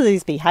so lots of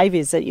these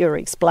behaviours that you're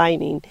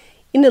explaining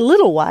in a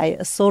little way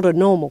are sort of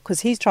normal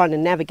because he's trying to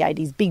navigate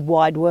his big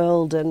wide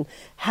world and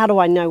how do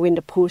I know when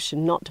to push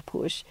and not to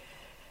push.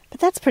 But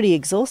that's pretty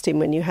exhausting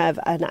when you have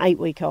an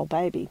 8-week-old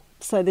baby.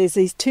 So there's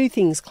these two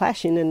things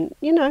clashing and,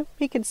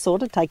 he could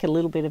sort of take a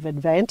little bit of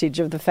advantage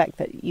of the fact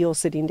that you're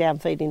sitting down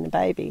feeding the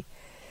baby.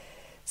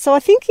 So I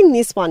think in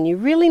this one, you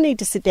really need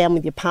to sit down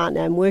with your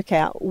partner and work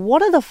out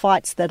what are the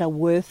fights that are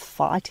worth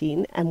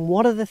fighting and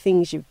what are the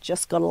things you've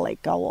just got to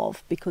let go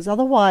of. Because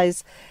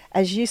otherwise,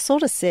 as you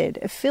sort of said,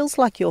 it feels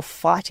like you're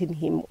fighting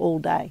him all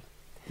day.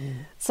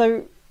 Mm.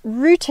 So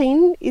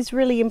routine is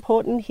really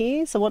important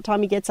here. So what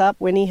time he gets up,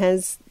 when he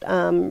has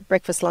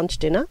breakfast, lunch,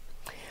 dinner.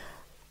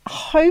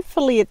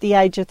 Hopefully at the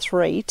age of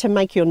 3, to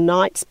make your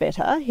nights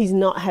better, he's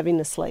not having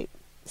a sleep.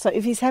 So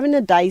if he's having a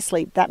day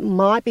sleep, that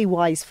might be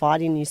why he's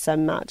fighting you so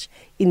much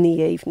in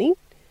the evening.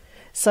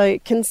 So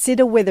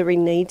consider whether he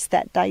needs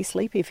that day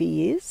sleep if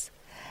he is.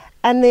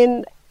 And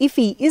then if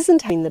he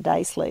isn't having the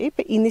day sleep,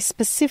 in this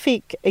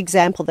specific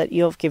example that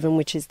you've given,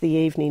 which is the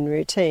evening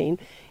routine,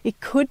 it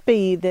could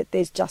be that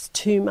there's just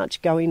too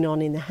much going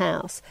on in the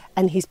house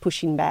and he's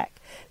pushing back.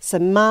 So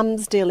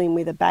mum's dealing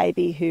with a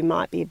baby who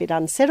might be a bit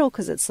unsettled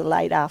because it's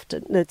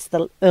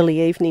the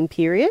early evening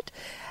period,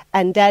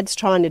 and dad's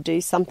trying to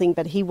do something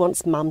but he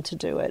wants mum to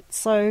do it.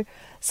 So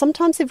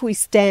sometimes if we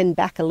stand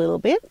back a little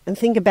bit and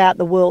think about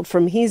the world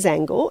from his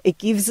angle, it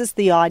gives us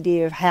the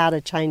idea of how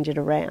to change it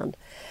around.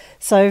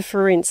 So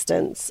for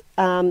instance,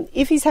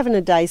 if he's having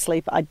a day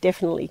sleep, I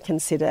definitely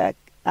consider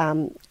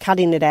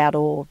cutting it out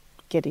or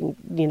getting,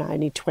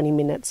 only 20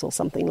 minutes or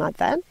something like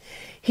that.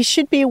 He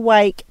should be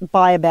awake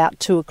by about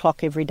 2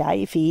 o'clock every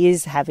day if he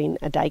is having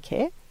a day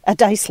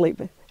sleep.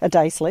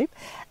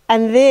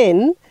 And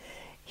then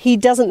he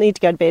doesn't need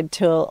to go to bed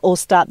or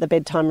start the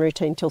bedtime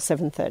routine till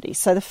 7:30.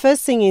 So the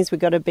first thing is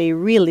we've got to be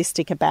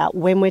realistic about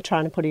when we're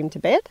trying to put him to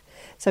bed.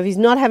 So if he's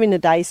not having a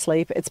day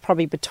sleep, it's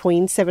probably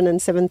between 7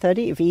 and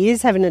 7:30. If he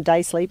is having a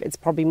day sleep, it's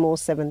probably more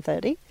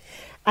 7:30.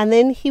 And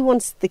then he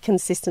wants the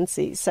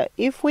consistency. So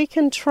if we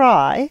can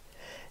try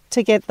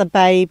to get the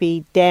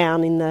baby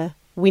down in the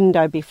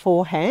window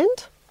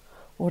beforehand,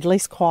 or at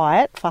least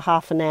quiet for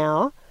half an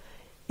hour,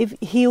 if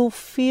he'll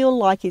feel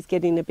like he's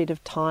getting a bit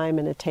of time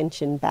and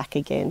attention back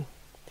again.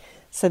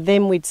 So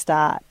then we'd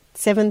start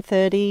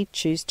 7:30,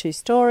 choose 2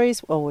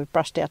 stories. Well, we've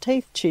brushed our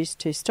teeth, choose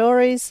 2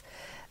 stories.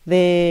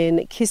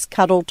 Then kiss,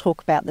 cuddle,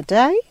 talk about the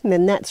day. And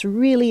then that's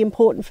really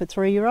important for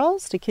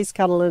 3-year-olds to kiss,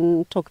 cuddle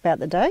and talk about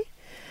the day.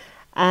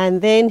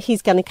 And then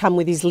he's going to come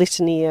with his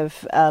litany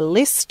of a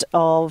list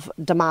of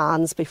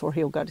demands before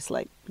he'll go to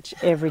sleep, which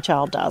every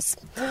child does.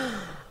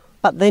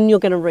 But then you're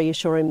going to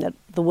reassure him that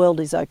the world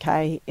is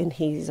okay and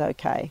he's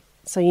okay.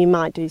 So you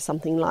might do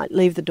something like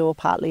leave the door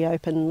partly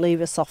open, leave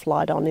a soft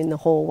light on in the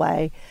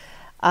hallway.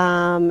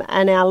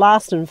 And our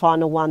last and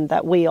final one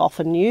that we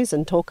often use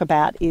and talk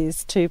about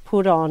is to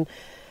put on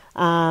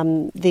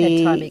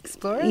Bedtime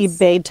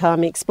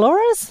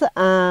Explorers,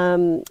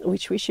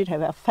 which we should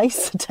have our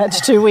face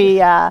attached to. We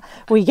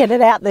get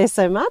it out there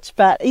so much,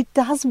 but it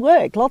does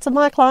work. Lots of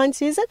my clients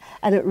use it,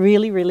 and it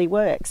really, really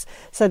works.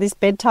 So this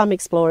Bedtime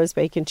Explorers,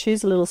 where you can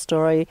choose a little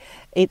story.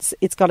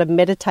 It's got a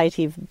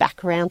meditative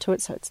background to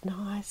it, so it's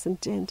nice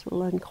and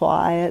gentle and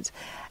quiet,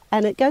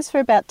 and it goes for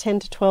about 10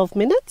 to 12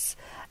 minutes.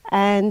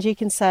 And you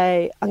can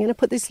say, I'm going to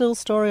put this little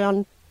story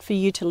on for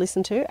you to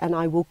listen to, and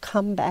I will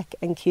come back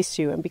and kiss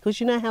you. And because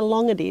you know how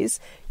long it is,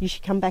 you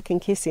should come back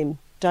and kiss him.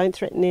 Don't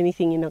threaten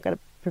anything you're not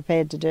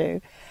prepared to do.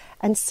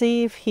 And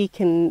see if he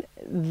can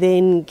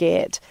then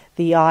get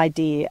the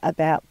idea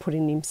about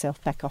putting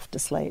himself back off to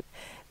sleep.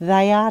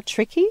 They are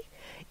tricky.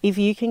 If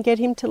you can get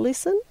him to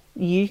listen,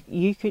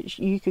 you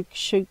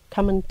should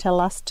come and tell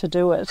us to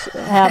do it,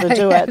 how to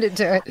do How it. to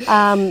do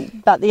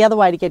it. But the other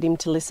way to get him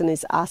to listen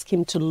is ask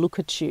him to look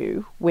at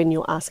you when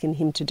you're asking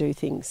him to do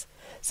things.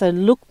 So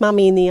look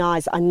mummy in the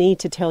eyes, I need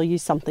to tell you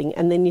something,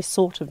 and then you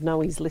sort of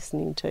know he's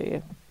listening to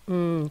you.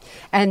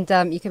 And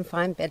you can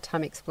find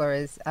Bedtime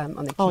Explorers on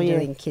the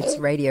Kinderling yeah. Kids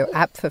Radio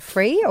app for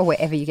free, or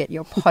wherever you get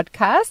your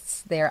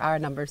podcasts. There are a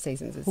number of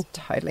seasons. It's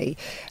totally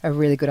a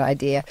really good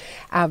idea.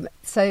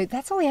 So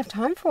that's all we have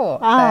time for.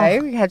 Though.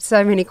 We have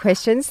so many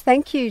questions.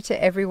 Thank you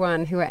to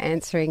everyone who are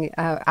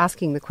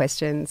asking the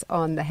questions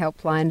on the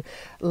helpline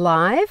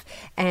live.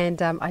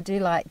 And I do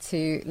like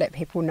to let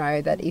people know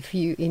that if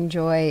you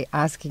enjoy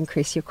asking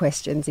Chris your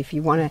questions, if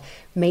you want to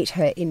meet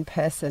her in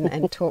person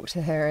and talk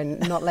to her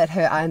and not let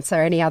her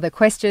answer any other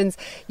questions,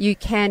 you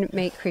can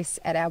meet Chris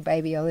at our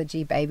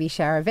Babyology baby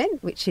shower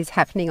event, which is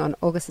happening on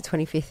August the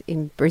 25th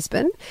in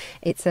Brisbane.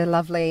 It's a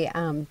lovely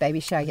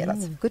baby shower. You get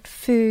lots of good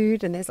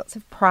food and there's lots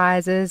of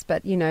prizes,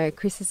 but you know,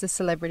 Chris is a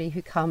celebrity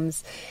who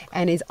comes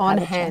and is on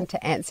hand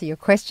to answer your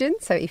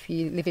questions. So if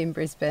you live in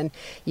Brisbane,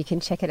 you can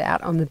check it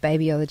out on the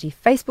Babyology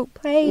Facebook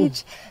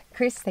page.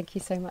 Chris, thank you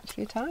so much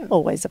for your time.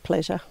 Always a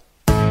pleasure.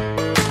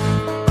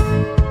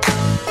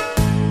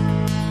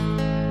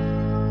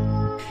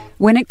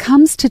 When it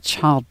comes to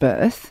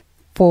childbirth,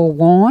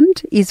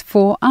 forewarned is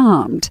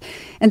forearmed.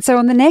 And so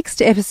on the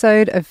next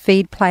episode of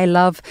Feed, Play,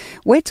 Love,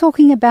 we're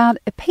talking about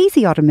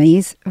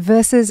episiotomies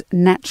versus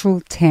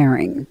natural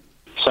tearing.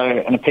 So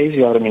an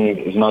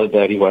episiotomy is not a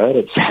dirty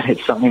word.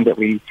 It's something that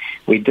we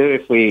do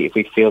if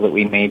we feel that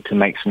we need to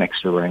make some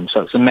extra room.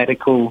 So it's a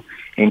medical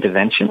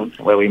intervention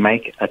where we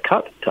make a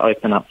cut to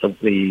open up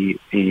the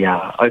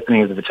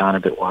opening of the vagina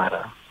a bit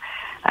wider.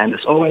 And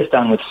it's always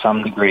done with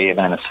some degree of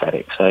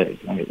anaesthetic. So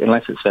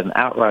unless it's an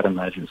outright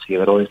emergency,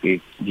 there'd always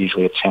be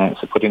usually a chance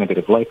to put in a bit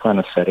of local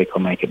anaesthetic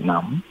or make it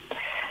numb.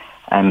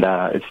 And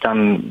it's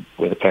done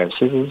with a pair of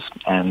scissors,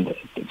 and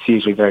it's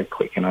usually very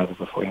quick and over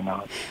before you know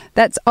it.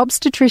 That's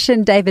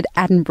obstetrician David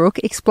Addenbrook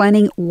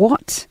explaining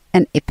what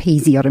an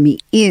episiotomy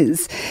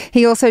is.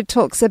 He also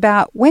talks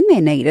about when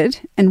they're needed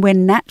and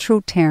when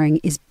natural tearing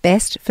is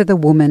best for the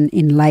woman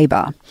in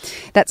labour.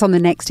 That's on the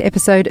next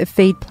episode of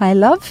Feed, Play,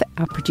 Love.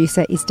 Our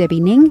producer is Debbie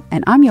Ning,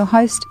 and I'm your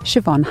host,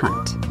 Siobhan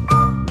Hunt.